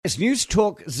It's News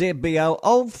Talk ZBL.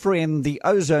 Old friend, the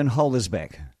ozone hole is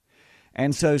back.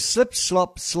 And so slip,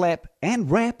 slop, slap and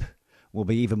wrap will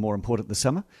be even more important this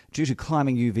summer due to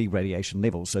climbing UV radiation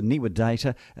levels. So NIWA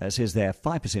data says they're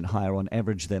 5% higher on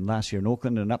average than last year in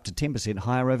Auckland and up to 10%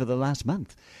 higher over the last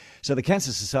month. So the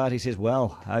Cancer Society says,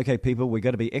 well, okay, people, we've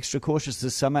got to be extra cautious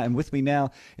this summer. And with me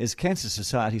now is Cancer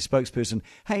Society spokesperson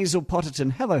Hazel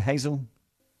Potterton. Hello, Hazel.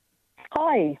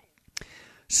 Hi.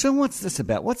 So what's this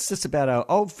about? What's this about our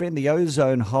old friend, the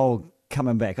ozone hole,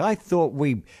 coming back? I thought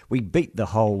we beat the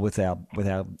hole with our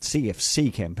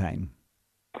CFC campaign.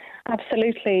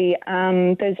 Absolutely.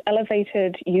 There's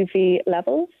elevated UV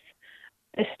levels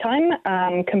this time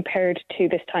compared to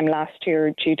this time last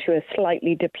year due to a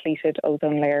slightly depleted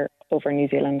ozone layer over New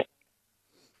Zealand.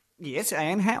 Yes,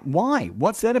 and why?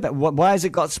 What's that about? Why has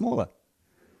it got smaller?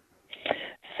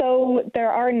 So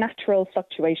there are natural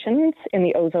fluctuations in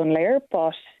the ozone layer,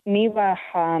 but NIWA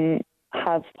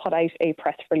have put out a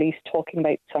press release talking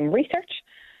about some research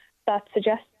that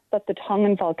suggests that the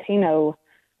Tongan volcano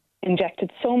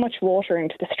injected so much water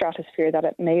into the stratosphere that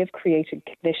it may have created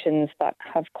conditions that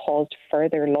have caused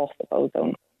further loss of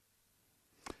ozone.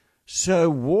 So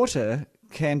water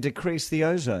can decrease the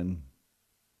ozone?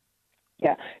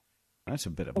 Yeah. That's a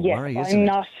bit of a worry, isn't it? I'm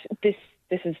not...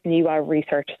 This is NIWA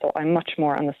research, so I'm much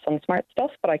more on the SunSmart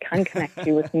stuff, but I can connect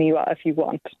you with NIWA if you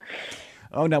want.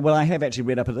 Oh, no, well, I have actually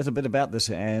read up a little bit about this,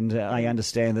 and I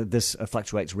understand that this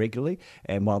fluctuates regularly,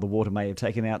 and while the water may have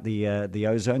taken out the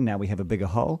ozone, now we have a bigger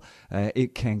hole,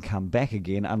 it can come back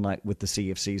again, unlike with the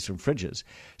CFCs from fridges.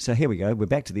 So here we go, we're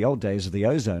back to the old days of the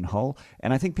ozone hole,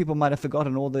 and I think people might have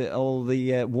forgotten all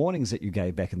the warnings that you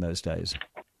gave back in those days.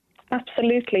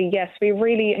 Absolutely, yes. We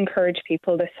really encourage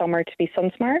people this summer to be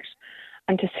SunSmart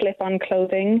and to slip on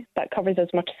clothing that covers as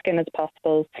much skin as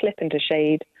possible, slip into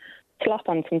shade, slap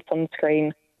on some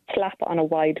sunscreen, slap on a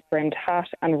wide-brimmed hat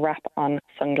and wrap on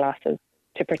sunglasses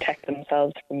to protect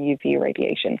themselves from UV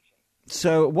radiation.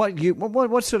 So what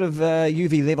sort of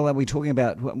UV level are we talking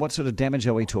about? What sort of damage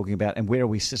are we talking about, and where are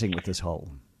we sitting with this hole?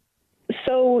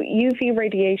 So UV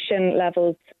radiation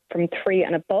levels from 3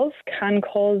 and above can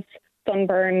cause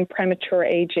sunburn, premature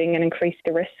aging and increase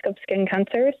the risk of skin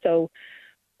cancer. So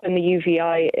when the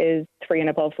UVI is 3 and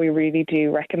above, we really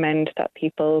do recommend that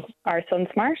people are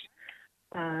SunSmart.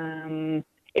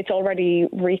 It's already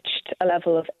reached a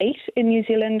level of 8 in New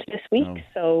Zealand this week.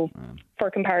 For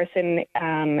comparison,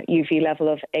 UV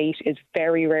level of 8 is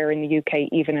very rare in the UK,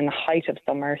 even in the height of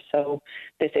summer. So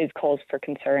this is cause for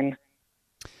concern.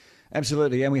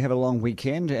 Absolutely, and we have a long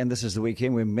weekend, and this is the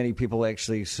weekend where many people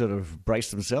actually sort of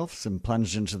brace themselves and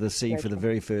plunge into the sea for the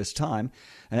very first time.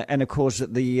 And of course,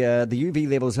 the UV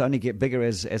levels only get bigger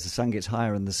as the sun gets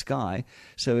higher in the sky.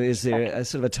 So is there a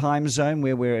sort of a time zone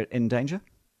where we're in danger?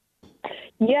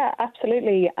 Yeah,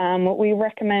 absolutely. We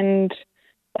recommend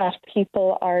that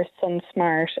people are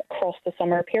SunSmart across the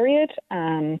summer period,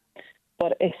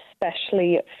 but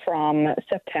especially from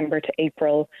September to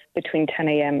April between 10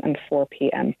 a.m. and 4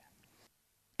 p.m.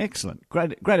 Excellent.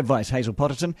 Great advice, Hazel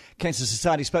Potterton, Cancer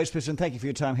Society spokesperson. Thank you for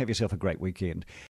your time. Have yourself a great weekend.